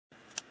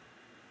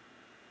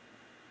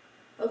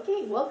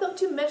Okay, welcome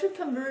to metric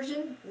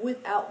conversion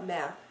without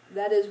math.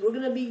 That is, we're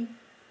going to be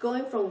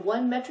going from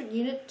one metric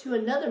unit to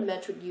another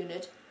metric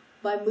unit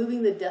by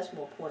moving the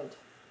decimal point.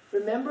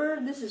 Remember,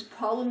 this is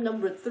problem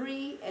number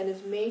 3 and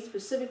is made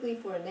specifically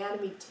for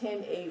Anatomy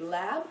 10A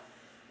lab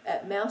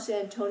at Mount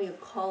San Antonio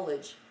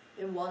College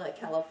in Walnut,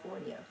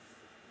 California.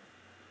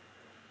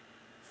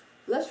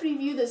 Let's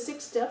review the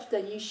 6 steps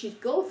that you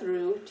should go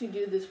through to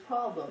do this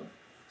problem.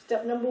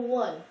 Step number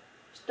 1,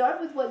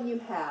 start with what you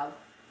have.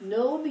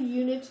 Know the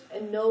unit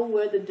and know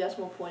where the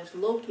decimal point is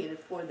located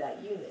for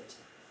that unit.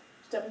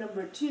 Step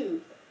number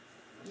 2,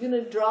 you're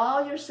going to draw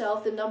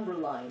yourself the number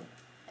line.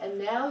 And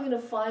now you're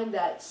going to find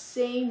that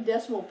same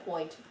decimal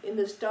point in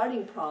the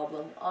starting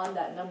problem on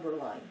that number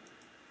line.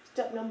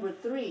 Step number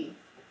 3,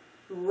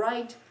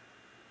 write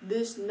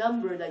this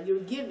number that you're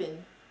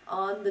given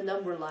on the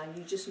number line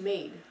you just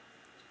made.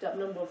 Step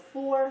number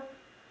 4,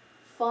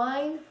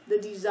 find the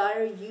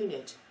desired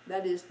unit,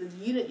 that is the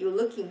unit you're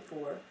looking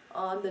for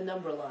on the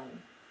number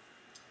line.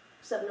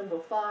 Step number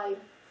 5,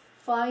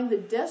 find the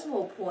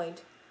decimal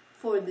point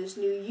for this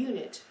new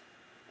unit.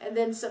 And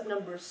then step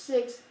number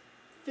 6,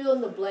 fill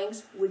in the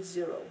blanks with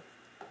 0.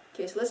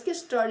 Okay, so let's get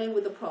started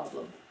with the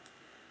problem.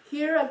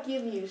 Here I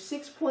give you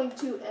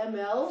 6.2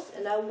 mLs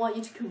and I want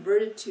you to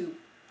convert it to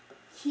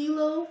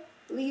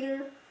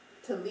kiloliter,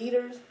 to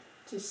liters,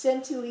 to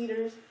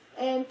centiliters,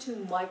 and to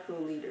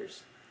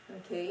microliters.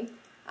 Okay,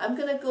 I'm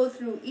going to go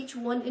through each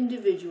one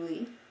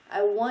individually.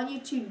 I want you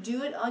to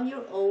do it on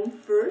your own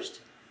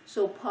first.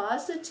 So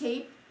pause the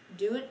tape,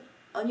 do it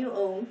on your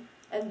own,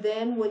 and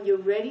then when you're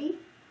ready,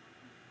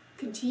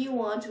 continue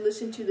on to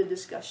listen to the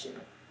discussion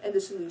and the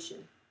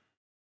solution.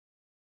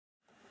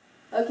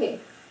 Okay,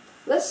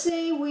 let's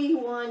say we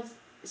want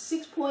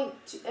 6.2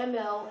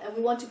 ml and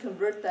we want to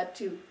convert that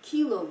to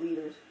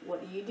kiloliters.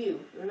 What do?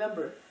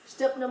 Remember,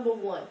 step number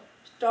 1,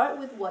 start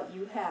with what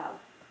you have.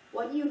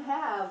 What you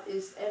have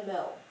is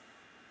ml.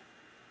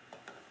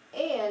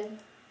 And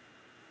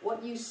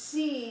what you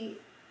see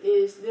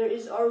is there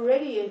is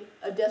already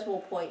a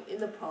decimal point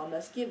in the problem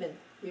that's given.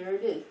 Here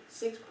it is,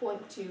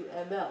 6.2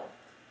 ml.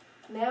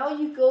 Now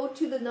you go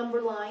to the number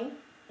line.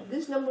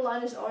 This number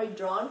line is already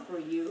drawn for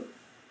you,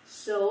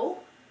 so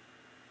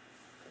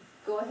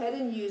go ahead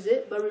and use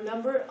it. But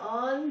remember,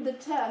 on the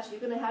test,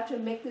 you're going to have to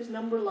make this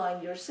number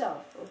line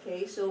yourself.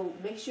 Okay, so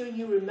make sure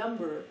you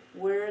remember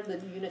where the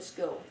units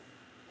go.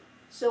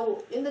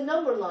 So in the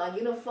number line,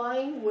 you're going to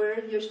find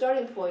where your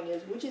starting point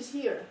is, which is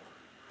here.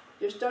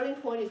 Your starting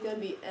point is going to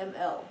be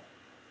ml.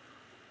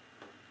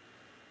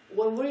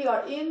 When we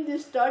are in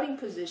this starting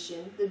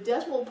position, the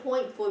decimal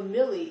point for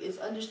milli is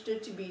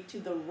understood to be to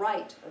the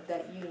right of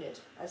that unit.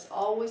 That's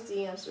always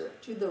the answer,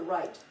 to the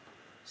right.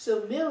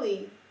 So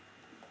milli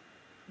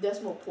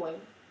decimal point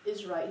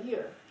is right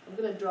here. I'm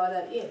going to draw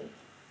that in.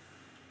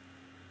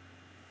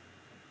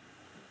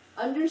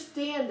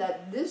 Understand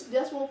that this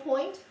decimal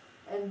point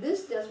and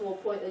this decimal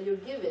point that you're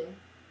given,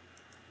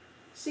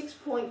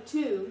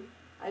 6.2,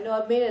 I know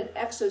I've made an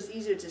X so it's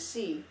easier to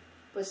see,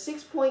 but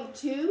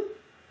 6.2,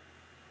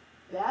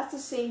 that's the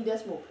same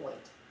decimal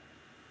point.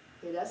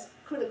 Okay, that's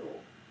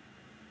critical.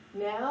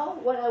 Now,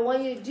 what I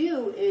want you to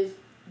do is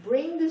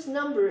bring this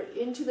number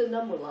into the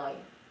number line.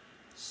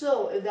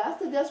 So, if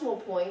that's the decimal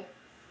point,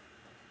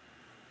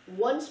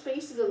 one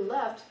space to the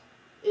left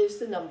is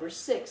the number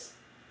 6.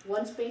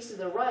 One space to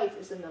the right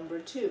is the number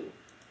 2.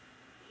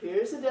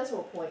 Here's the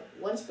decimal point.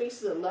 One space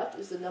to the left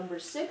is the number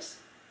 6.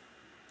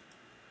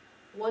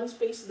 One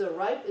space to the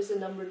right is the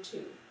number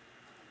 2.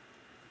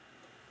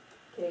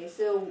 Okay,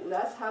 so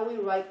that's how we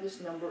write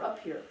this number up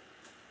here.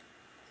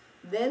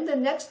 Then the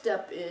next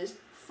step is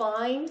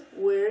find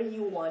where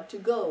you want to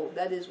go.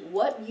 That is,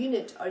 what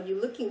unit are you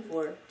looking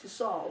for to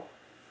solve?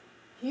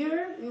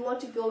 Here we want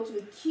to go to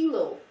the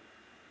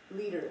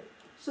kiloliter.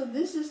 So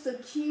this is the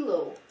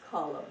kilo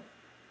column.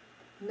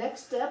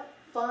 Next step,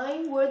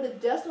 find where the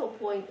decimal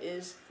point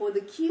is for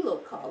the kilo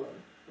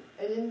column.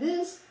 And in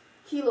this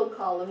kilo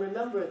column,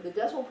 remember, the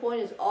decimal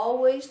point is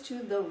always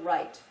to the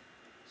right.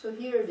 So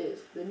here it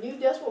is. The new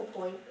decimal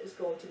point is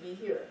going to be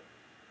here.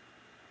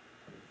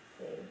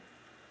 Okay.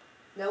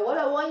 Now what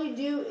I want you to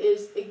do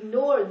is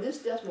ignore this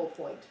decimal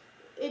point.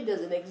 It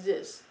doesn't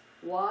exist.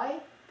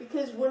 Why?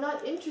 Because we're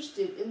not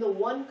interested in the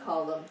 1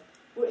 column.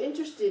 We're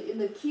interested in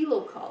the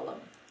kilo column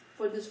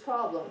for this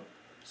problem.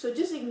 So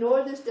just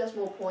ignore this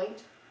decimal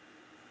point,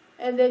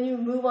 and then you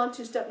move on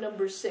to step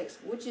number 6,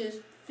 which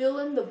is fill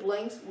in the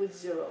blanks with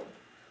 0.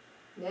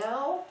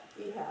 Now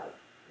we have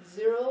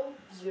 0,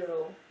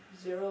 0,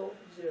 0,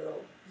 0,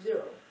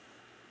 0.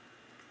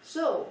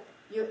 So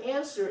your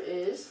answer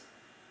is,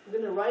 I'm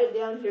going to write it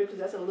down here because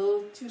that's a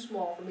little too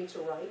small for me to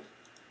write.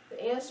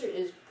 The answer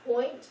is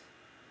 1,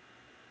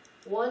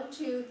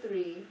 2,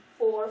 3,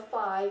 4,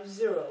 5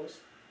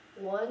 zeros.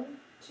 1,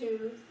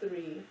 2,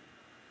 3,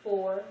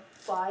 4,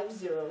 5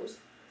 zeros,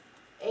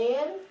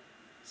 and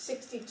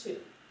 62.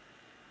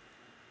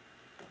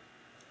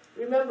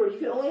 Remember, you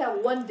can only have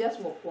one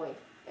decimal point.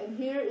 And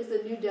here is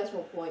the new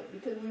decimal point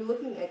because we're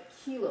looking at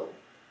kilo.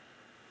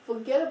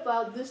 Forget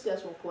about this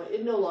decimal point.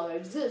 It no longer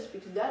exists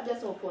because that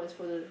decimal point is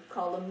for the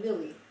column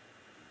milli.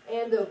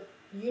 and the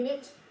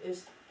unit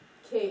is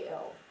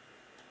KL.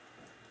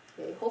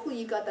 Okay, hopefully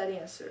you got that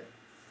answer.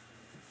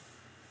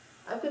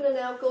 I'm going to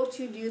now go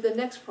to do the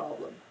next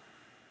problem.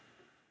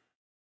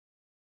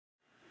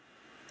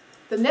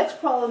 The next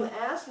problem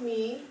asks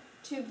me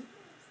to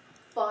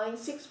find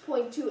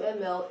 6.2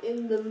 ml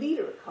in the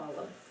liter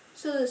column.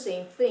 So the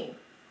same thing.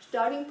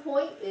 Starting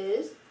point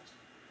is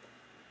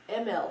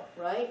ml,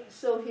 right?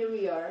 So here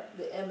we are,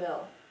 the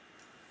ml.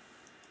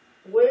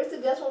 Where's the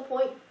decimal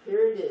point?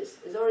 Here it is.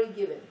 It's already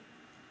given.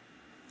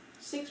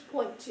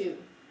 6.2.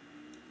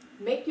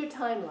 Make your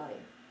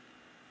timeline.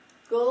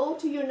 Go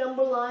to your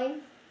number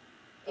line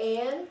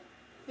and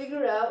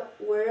figure out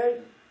where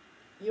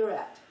you're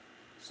at.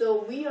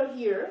 So we are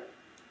here,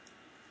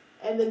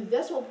 and the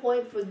decimal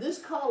point for this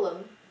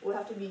column will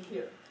have to be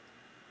here.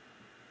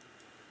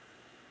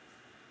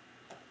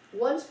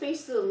 One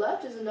space to the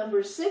left is the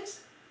number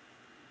 6.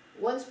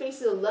 One space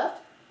to the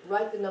left,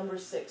 write the number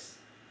 6.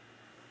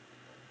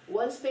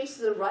 One space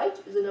to the right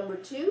is the number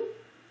 2.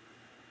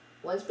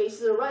 One space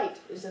to the right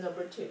is the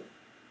number 2.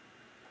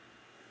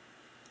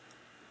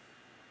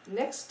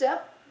 Next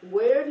step,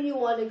 where do you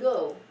want to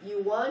go?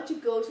 You want to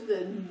go to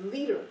the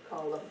liter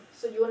column,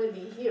 so you want to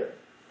be here.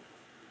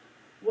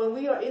 When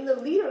we are in the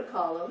liter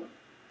column,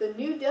 the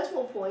new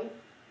decimal point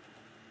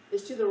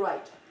is to the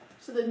right.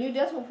 So the new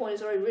decimal point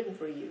is already written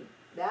for you.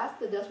 That's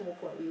the decimal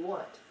point we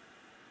want.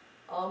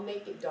 I'll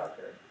make it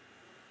darker.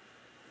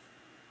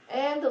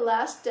 And the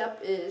last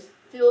step is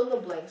fill in the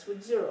blanks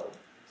with 0.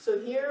 So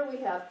here we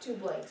have 2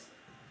 blanks.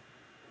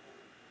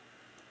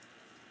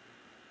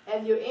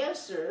 And your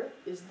answer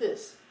is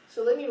this.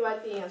 So let me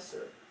write the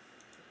answer.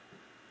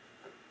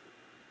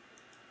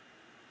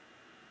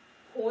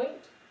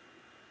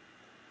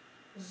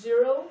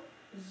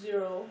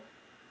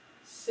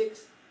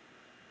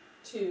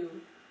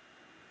 0.0062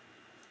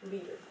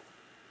 liter.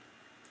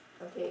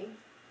 Okay,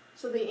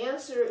 so the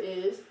answer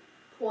is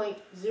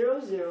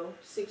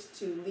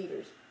 0.0062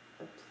 liters.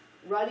 I'm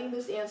writing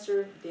this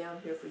answer down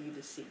here for you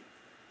to see.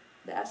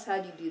 That's how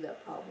you do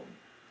that problem.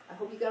 I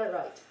hope you got it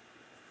right.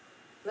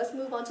 Let's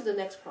move on to the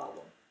next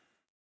problem.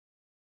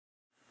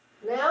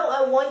 Now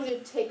I want you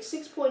to take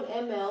 6.0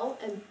 ml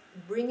and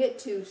bring it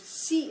to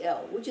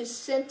CL, which is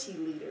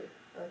centiliter.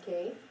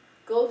 Okay?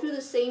 Go through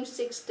the same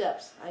 6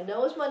 steps. I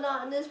know it's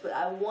monotonous, but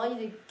I want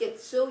you to get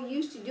so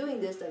used to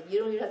doing this that you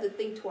don't even have to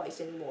think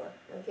twice anymore.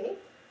 Okay?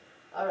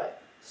 Alright,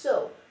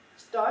 so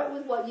start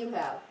with what you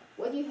have.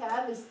 What you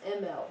have is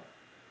ml.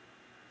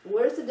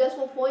 Where's the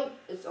decimal point?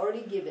 It's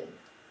already given.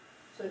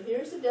 So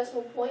here's the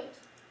decimal point,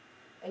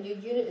 and your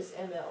unit is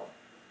ml.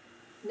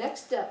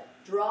 Next step,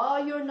 draw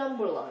your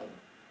number line.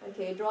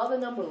 Okay, draw the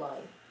number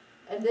line.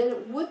 And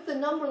then with the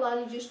number line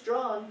you just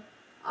drawn,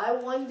 I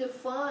want you to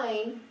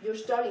find your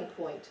starting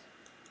point.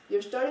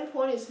 Your starting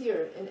point is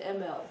here in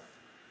ml.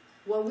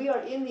 When we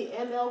are in the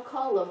ml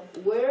column,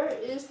 where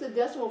is the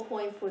decimal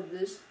point for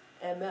this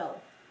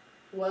ml?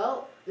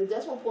 Well, the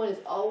decimal point is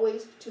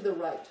always to the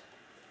right.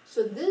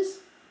 So this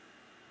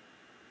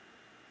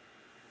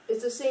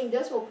is the same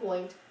decimal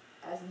point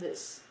as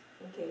this.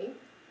 Okay?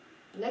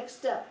 Next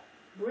step,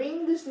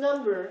 bring this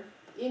number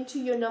into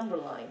your number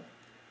line.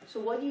 So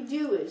what you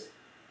do is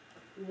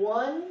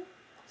 1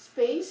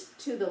 space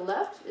to the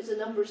left is the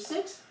number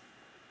 6.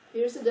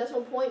 Here's the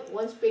decimal point.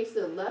 1 space to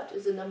the left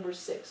is the number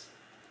 6.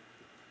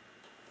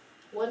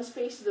 1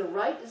 space to the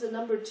right is the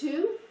number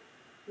 2.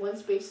 1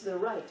 space to the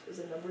right is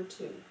the number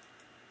 2.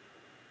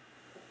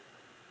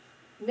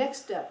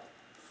 Next step,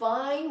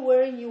 find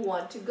where you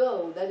want to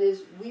go. That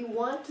is, we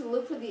want to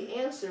look for the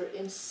answer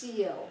in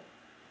CL.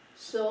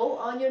 So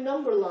on your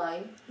number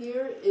line,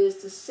 here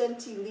is the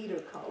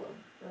centiliter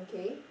column.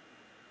 Okay?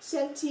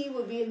 Centi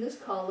will be in this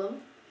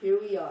column. Here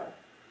we are.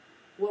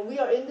 When we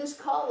are in this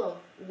column,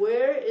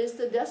 where is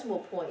the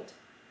decimal point?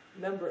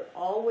 Remember,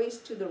 always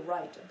to the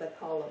right of that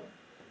column.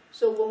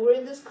 So when we're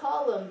in this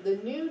column, the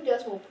new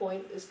decimal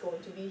point is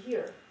going to be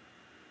here.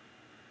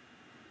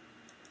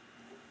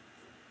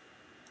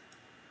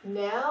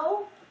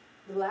 Now,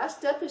 the last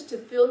step is to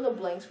fill in the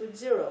blanks with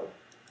 0.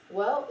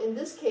 Well, in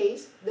this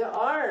case, there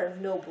are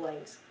no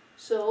blanks.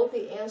 So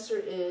the answer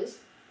is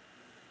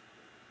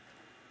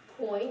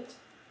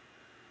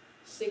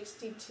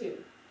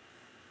 0.62.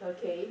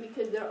 Okay,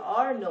 because there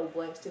are no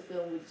blanks to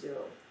fill in with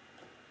 0.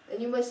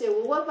 And you might say,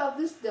 well, what about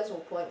this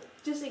decimal point?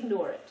 Just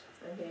ignore it.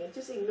 Okay,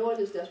 just ignore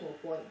this decimal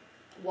point.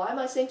 Why am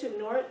I saying to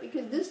ignore it?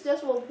 Because this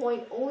decimal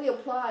point only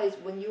applies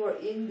when you are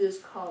in this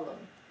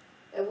column.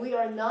 If we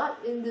are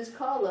not in this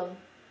column,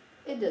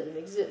 it doesn't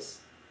exist.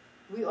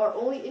 We are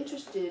only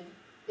interested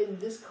in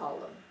this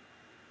column,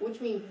 which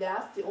means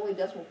that's the only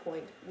decimal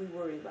point we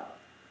worry about.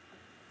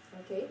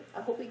 Okay,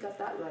 I hope we got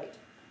that right.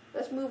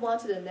 Let's move on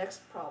to the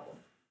next problem.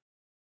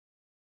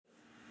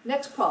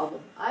 Next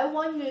problem. I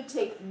want you to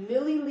take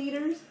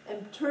milliliters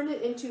and turn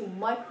it into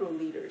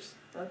microliters.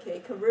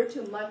 Okay, convert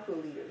to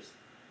microliters.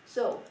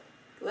 So,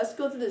 let's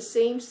go through the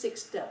same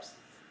 6 steps.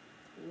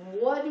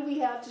 What do we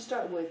have to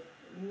start with?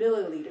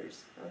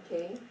 Milliliters.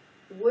 Okay,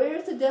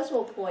 where's the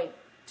decimal point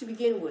to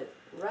begin with?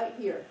 Right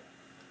here.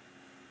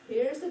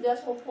 Here's the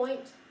decimal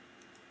point.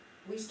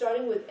 we're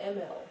starting with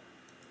ml.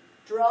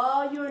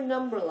 Draw your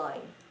number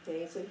line.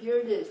 Okay, so here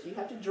it is. You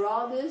have to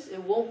draw this.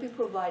 It won't be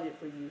provided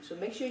for you. So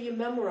make sure you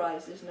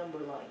memorize this number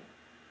line.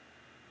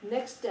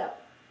 Next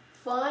step,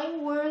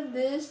 find where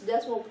this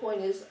decimal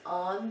point is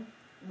on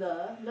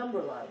the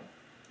number line.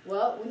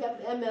 Well, we have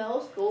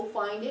mLs. Go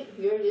find it.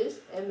 Here it is,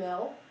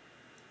 ml.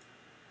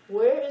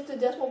 Where is the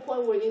decimal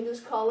point? We're in this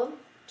column.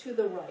 To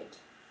the right.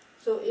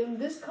 So in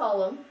this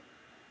column,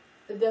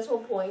 the decimal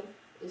point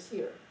is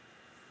here.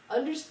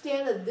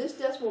 Understand that this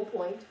decimal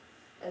point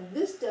and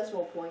this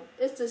decimal point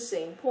is the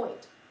same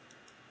point.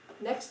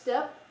 Next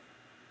step,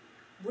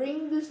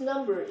 bring this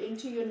number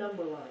into your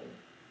number line.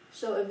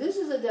 So if this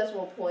is a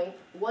decimal point,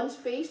 one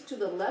space to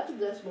the left of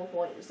the decimal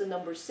point is the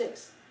number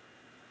 6.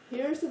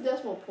 Here's the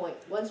decimal point.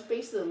 One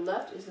space to the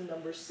left is the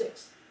number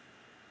 6.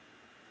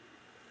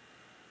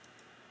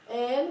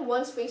 And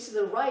one space to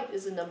the right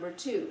is the number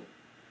 2.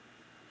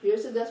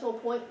 Here's the decimal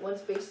point. One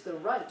space to the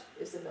right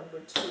is the number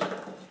 2.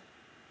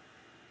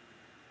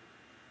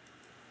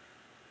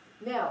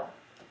 Now,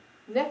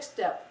 next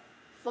step.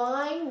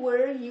 Find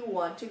where you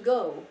want to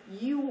go.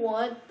 You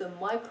want the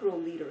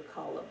microliter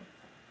column.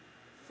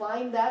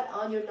 Find that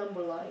on your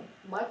number line.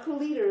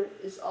 Microliter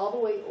is all the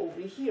way over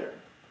here.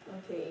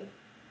 Okay.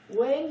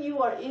 When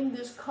you are in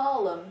this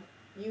column,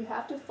 you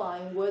have to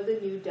find where the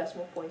new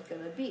decimal point is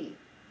going to be.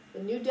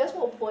 The new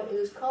decimal point in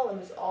this column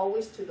is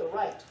always to the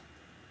right.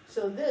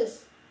 So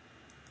this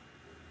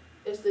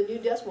is the new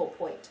decimal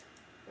point.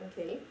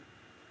 Okay.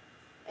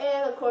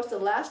 And of course, the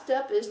last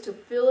step is to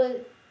fill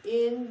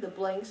in the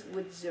blanks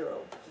with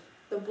 0.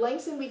 The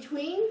blanks in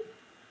between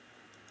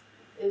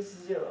is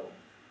 0.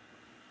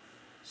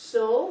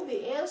 So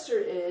the answer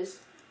is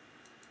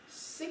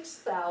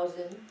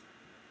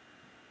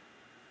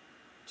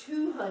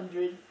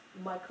 6,200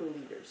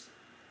 microliters.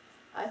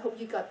 I hope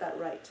you got that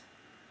right.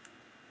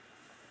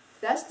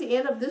 That's the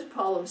end of this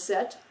problem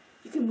set.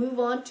 You can move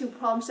on to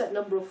problem set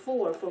number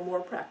 4 for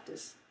more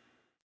practice.